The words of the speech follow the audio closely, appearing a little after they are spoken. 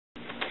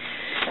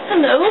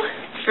So,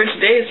 for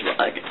today's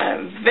vlog,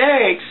 I'm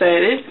very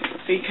excited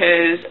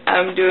because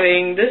I'm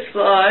doing this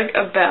vlog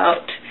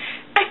about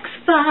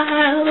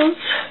X-Files,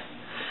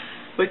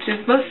 which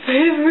is my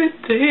favorite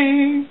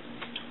thing.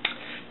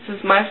 This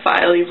is my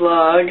Filey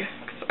vlog,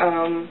 'cause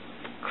I'm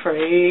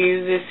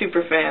crazy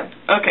super fan.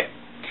 Okay.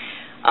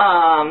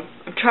 I'm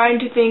trying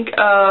to think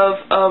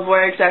of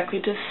where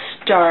exactly to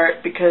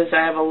start because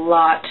I have a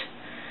lot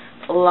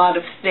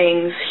of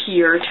things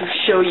here to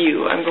show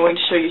you. I'm going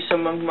to show you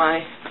some of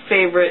my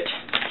favorite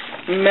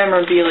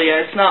memorabilia.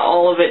 It's not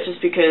all of it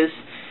just because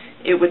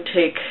it would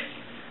take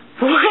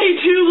way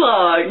too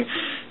long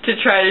to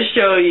try to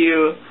show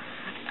you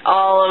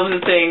all of the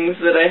things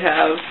that I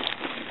have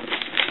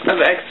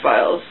of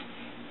X-Files.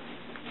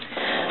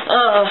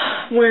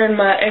 Wearing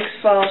my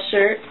X-Files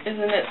shirt.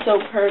 Isn't it so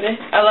pretty?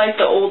 I like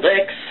the old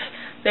X.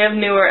 They have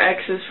newer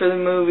X's for the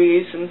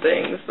movies and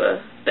things.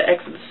 The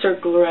X with the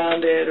circle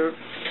around it or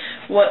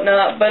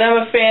whatnot. But I'm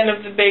a fan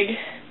of the big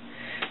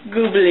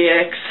googly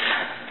X.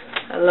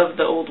 I love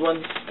the old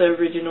one, the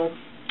original.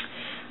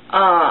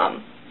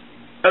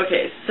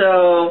 Okay,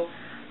 so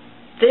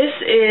this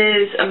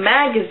is a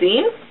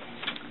magazine.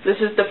 This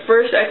is the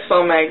first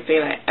X-File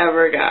magazine I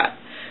ever got.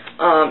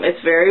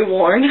 It's very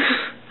worn.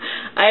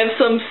 I have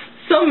some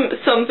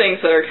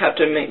things that are kept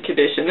in mint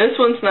condition. This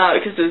one's not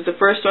because it was the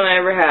first one I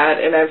ever had,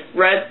 and I've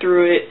read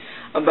through it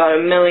about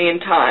 1,000,000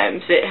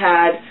 times. It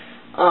had,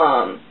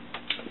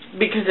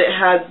 because it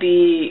had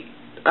the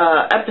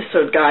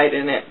episode guide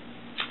in it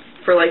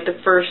for like the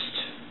first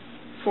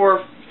 4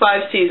 or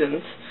 5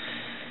 seasons.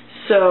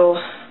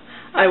 So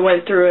I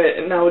went through it,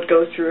 and I would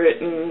go through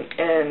it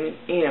and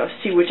you know,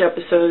 see which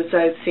episodes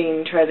I'd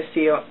seen, try to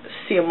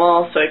see them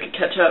all so I could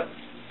catch up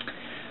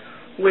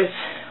with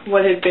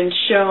what had been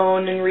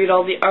shown and read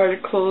all the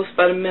articles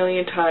about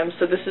 1,000,000 times.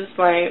 So this is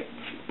my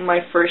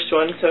first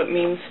one, so it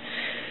means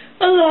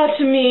a lot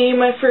to me.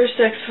 My first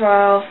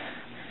X-File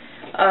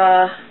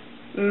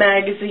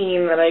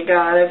magazine that I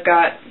got. I've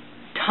got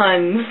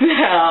tons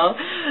now.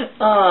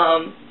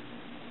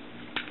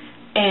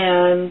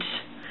 And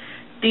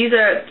these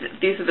are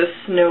the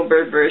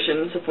snowbird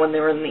versions of when they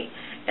were in the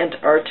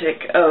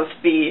Antarctic of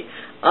the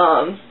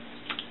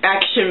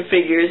action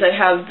figures. I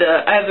have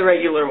the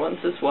regular ones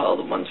as well,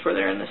 the ones where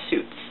they're in the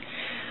suits.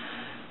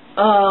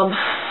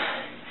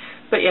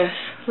 But yes,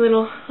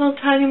 little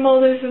tiny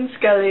Mulders and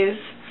Scullys.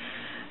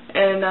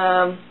 And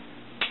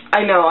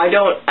I know I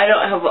don't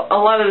have a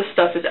lot of the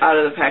stuff is out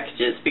of the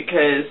packages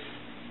because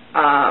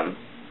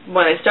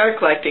when I started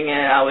collecting it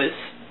I was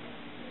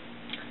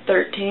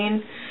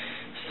 13.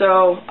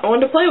 So I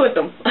wanted to play with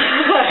them.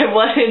 I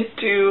wanted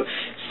to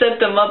set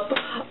them up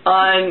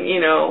on, you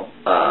know,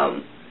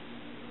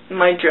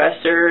 my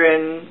dresser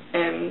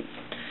and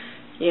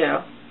you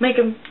know, make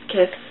them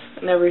kiss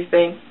and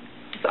everything.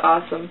 It's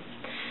awesome.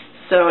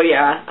 So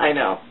yeah, I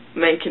know,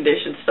 mint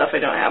condition stuff I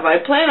don't have. I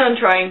plan on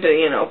trying to,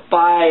 you know,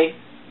 buy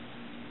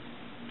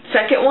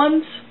second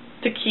ones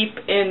to keep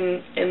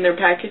in their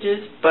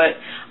packages, but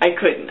I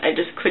couldn't. I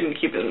just couldn't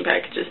keep them in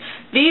packages.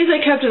 These I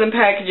kept in the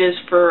packages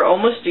for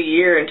almost a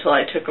year until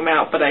I took them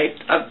out, but I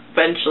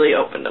eventually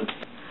opened them.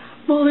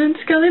 Mulder and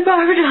Scully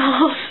Barbie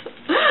dolls.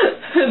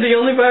 The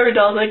only Barbie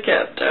dolls I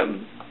kept.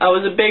 I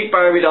was a big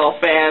Barbie doll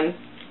fan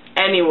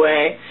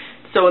anyway,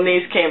 so when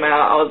these came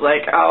out I was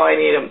like, oh, I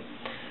need them.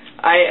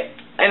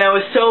 And I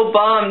was so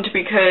bummed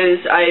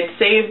because I had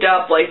saved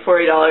up like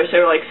 $40. They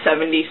were like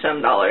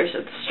 $70-some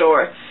at the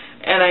store.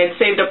 And I had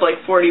saved up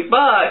like $40,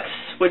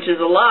 which is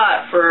a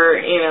lot for,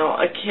 you know,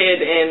 a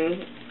kid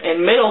in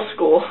middle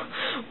school.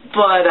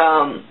 But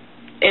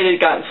it had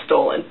gotten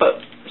stolen.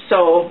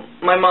 So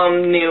my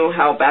mom knew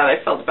how bad I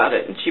felt about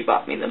it, and she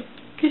bought me them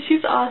because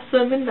she's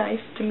awesome and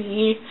nice to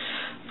me.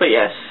 But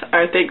yes,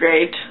 aren't they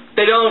great?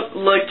 They don't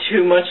look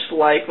too much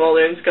like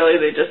Mulder and Scully.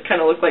 They just kind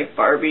of look like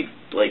Barbie,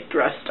 like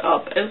dressed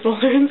up as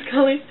Mulder and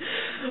Scully.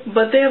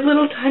 But they have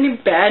little tiny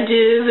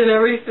badges and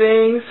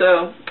everything.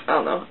 So I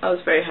don't know. I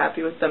was very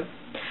happy with them.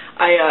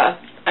 I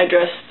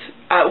dressed.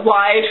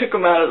 Why I took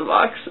them out of the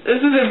box. This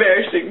is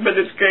embarrassing, but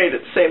it's great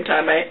at the same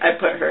time. I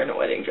put her in a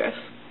wedding dress.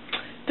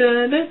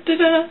 Da, da, da,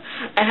 da.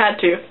 I had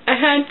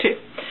to.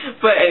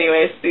 But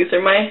anyways, these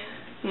are my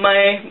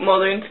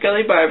Mulder and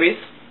Scully Barbies.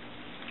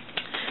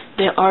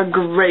 They are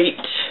great.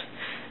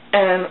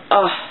 And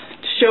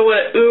to show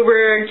what an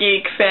uber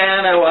geek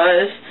fan I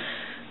was,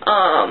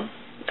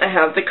 I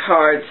have the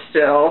card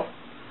still.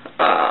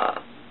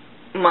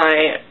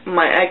 My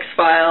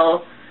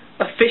X-File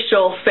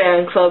official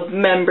fan club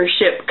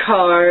membership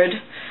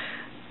card,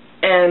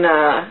 and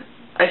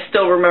I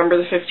still remember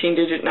the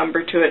 15-digit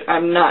number to it.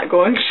 I'm not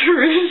going to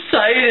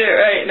recite it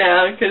right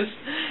now because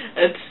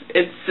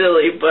it's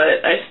silly,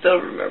 but I still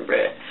remember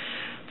it.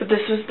 But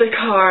this was the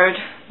card.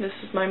 This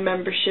is my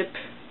membership,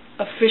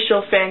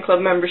 official fan club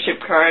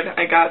membership card.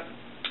 I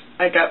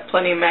got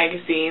plenty of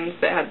magazines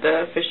that had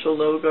the official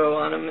logo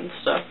on them and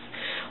stuff.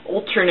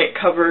 Alternate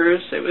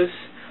covers. It was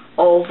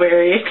all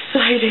very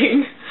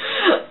exciting.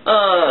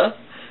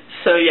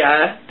 So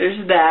yeah,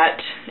 there's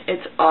that.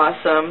 It's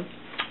awesome.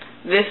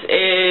 This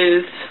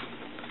is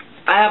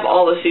I have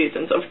all the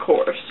seasons, of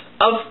course.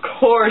 Of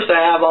course I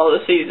have all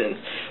the seasons.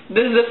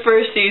 This is the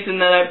first season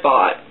that I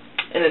bought,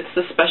 and it's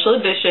the special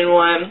edition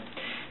one,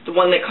 the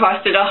one that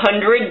costed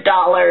 $100.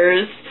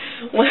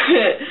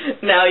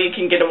 Now you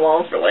can get them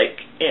all for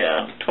like, you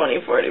know,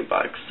 20, 40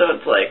 bucks. So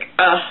it's like,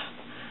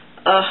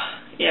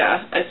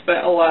 yeah, I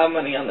spent a lot of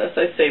money on this.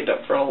 I saved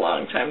up for a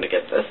long time to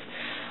get this.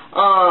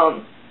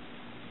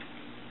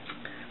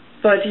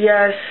 But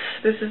yes,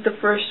 this is the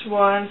first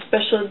one,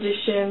 special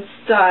edition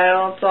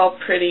style. It's all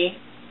pretty.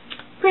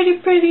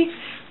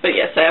 But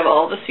yes, I have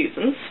all the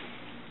seasons,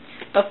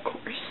 of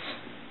course.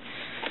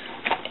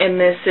 And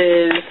this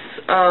is,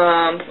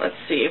 let's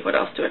see, what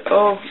else do I,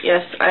 oh,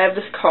 yes, I have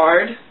this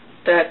card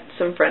that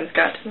some friends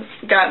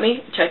got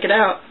me. Check it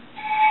out.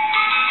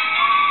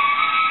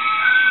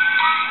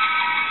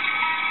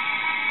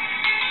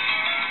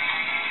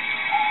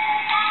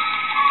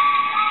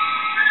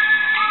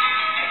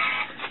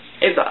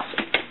 It's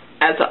awesome.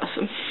 That's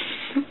awesome.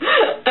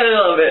 I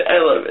love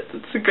it.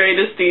 It's the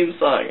greatest theme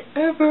song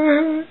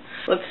ever.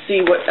 Let's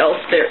see what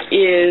else there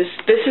is.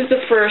 This is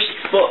the first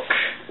book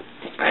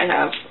I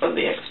have of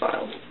the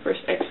X-Files. First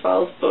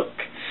X-Files book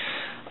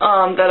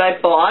that I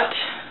bought.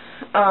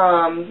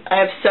 I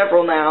have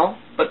several now,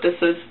 but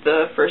this is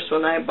the first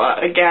one I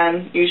bought.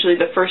 Again, usually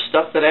the first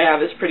stuff that I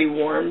have is pretty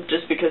warm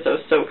just because I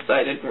was so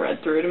excited and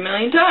read through it a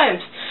million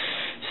times.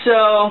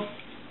 So,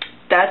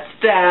 that's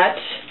that.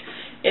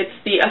 It's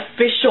the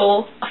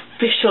official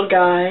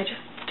guide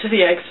to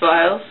the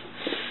X-Files.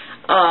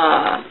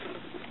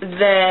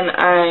 Then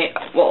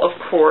well, of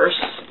course,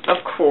 I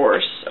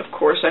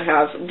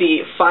have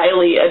the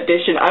X-Phile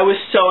edition. I was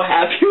so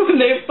happy when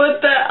they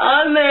put that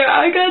on there.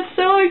 I got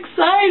so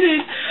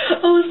excited.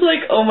 I was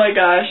like, oh my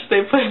gosh,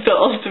 they put the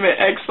ultimate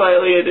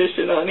X-Phile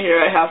edition on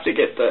here. I have to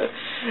get the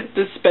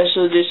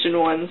special edition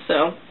one.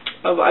 So,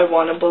 I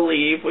Want to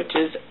Believe, which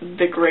is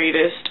the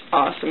greatest,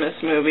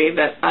 awesomest movie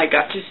that I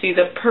got to see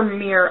the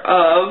premiere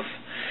of.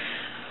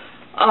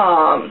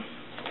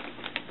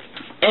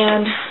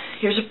 And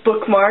here's a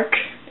bookmark.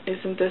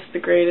 Isn't this the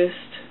greatest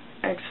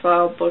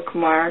X-File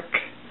bookmark?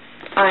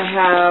 I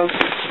have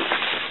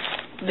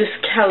this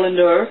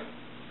calendar.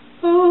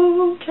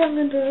 Oh,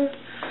 calendar.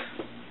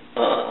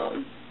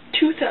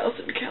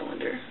 2000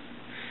 calendar.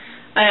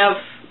 I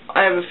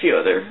have a few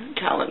other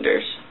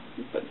calendars,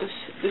 but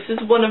this is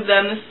one of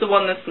them. This is the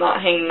one that's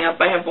not hanging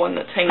up. I have one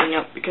that's hanging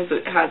up because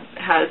it has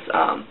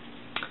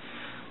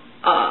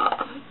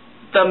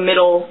the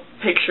middle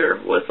picture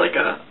was like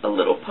a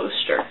little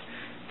poster.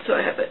 So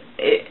I have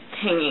it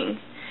hanging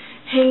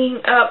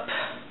up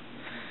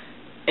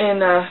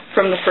in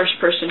from the first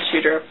person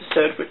shooter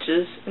episode, which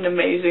is an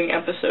amazing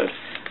episode.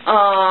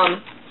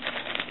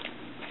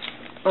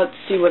 Let's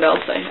see what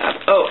else I have.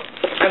 Oh,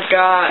 I've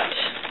got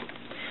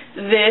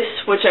this,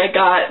 which I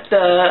got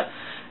the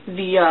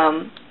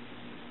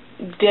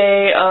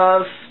day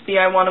of the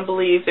I Want to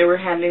Believe. They were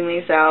handing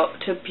these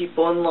out to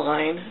people in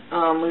line.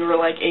 We were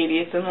like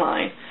 80th in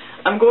line.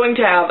 I'm going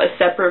to have a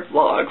separate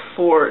vlog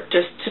for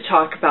just to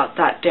talk about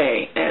that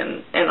day,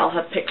 and I'll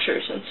have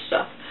pictures and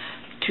stuff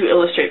to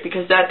illustrate,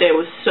 because that day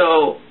was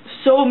so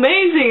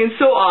amazing and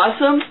so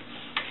awesome.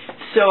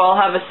 So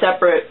I'll have a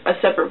separate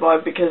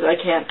vlog, because I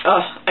can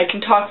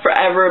talk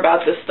forever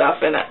about this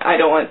stuff, and I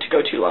don't want it to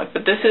go too long.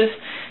 But this is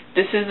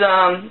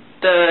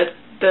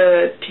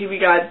the TV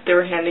guide they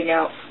were handing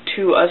out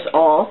to us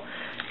all.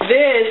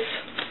 This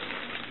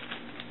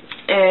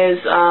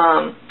is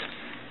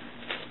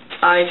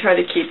I try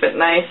to keep it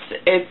nice.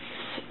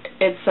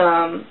 It's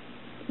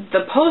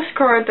the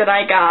postcard that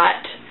I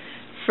got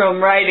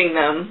from writing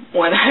them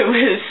when I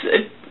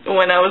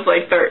was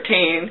like 12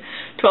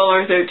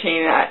 or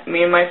 13.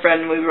 Me and my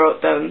friend, we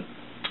wrote them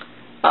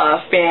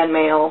fan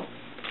mail,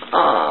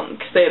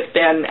 because they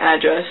had an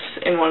address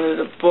in one of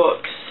the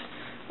books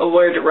of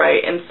where to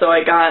write, and so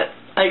I got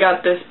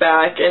this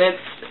back, and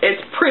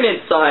it's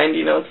printed signed.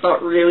 You know, it's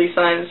not really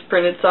signed, it's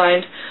printed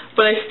signed,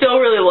 but I still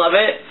really love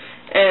it.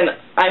 And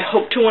I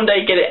hope to one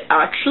day get it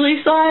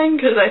actually signed,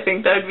 because I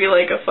think that would be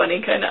like a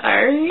funny kind of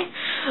irony.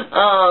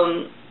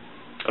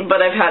 But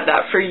I've had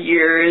that for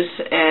years,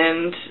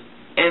 and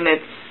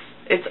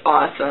it's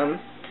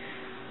awesome.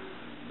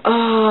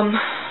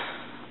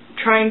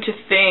 Trying to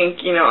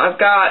think, you know, I've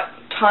got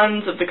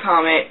tons of the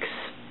comics.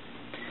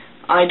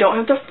 I don't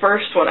have the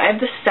first one. I have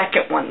the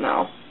second one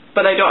though,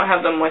 but I don't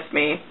have them with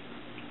me,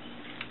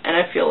 and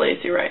I feel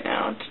lazy right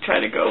now to try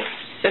to go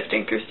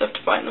sifting through stuff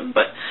to find them.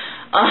 But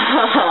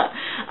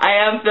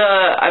I've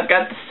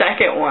got the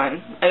second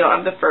one. I don't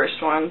have the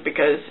first one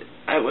because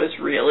it was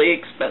really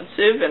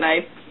expensive and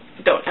I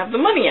don't have the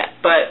money yet,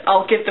 but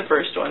I'll get the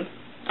first one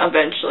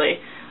eventually.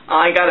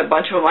 I got a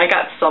bunch of them. I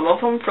got some of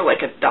them for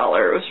like $1. It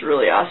was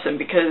really awesome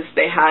because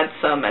they had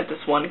some at this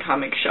one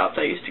comic shop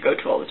that I used to go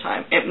to all the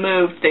time. It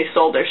moved, they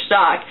sold their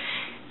stock,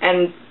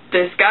 and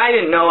this guy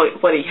didn't know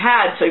what he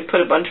had, so he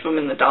put a bunch of them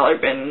in the dollar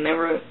bin, and they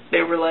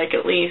were like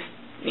at least,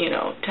 you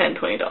know, $10,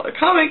 $20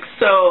 comics.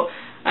 So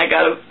I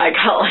got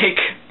like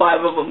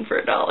 5 of them for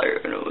 $1,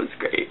 and it was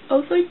great.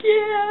 I was like,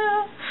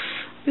 yeah,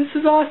 this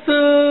is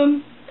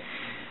awesome.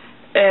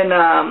 And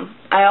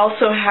I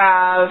also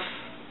have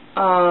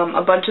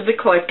a bunch of the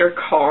collector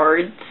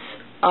cards.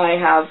 I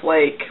have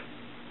like,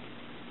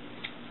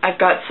 I've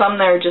got some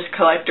that are just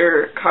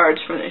collector cards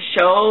from the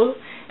show,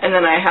 and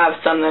then I have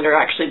some that are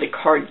actually the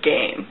card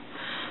game.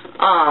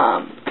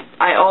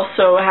 I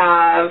also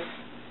have,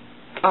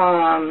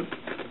 I'm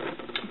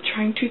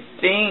trying to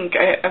think,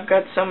 I've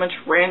got so much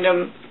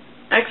random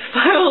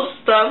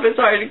X-Phile stuff, it's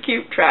hard to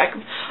keep track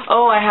of.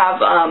 Oh, I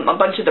have a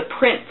bunch of the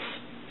prints.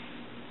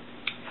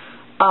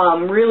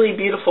 Really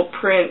beautiful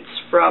prints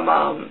from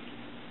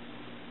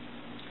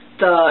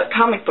the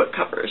comic book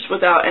covers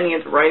without any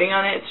of the writing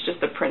on it. It's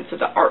just the prints of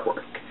the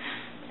artwork.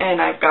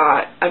 And I've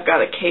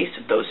got a case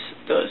of those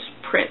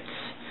prints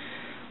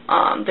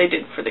they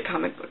did for the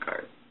comic book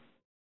art.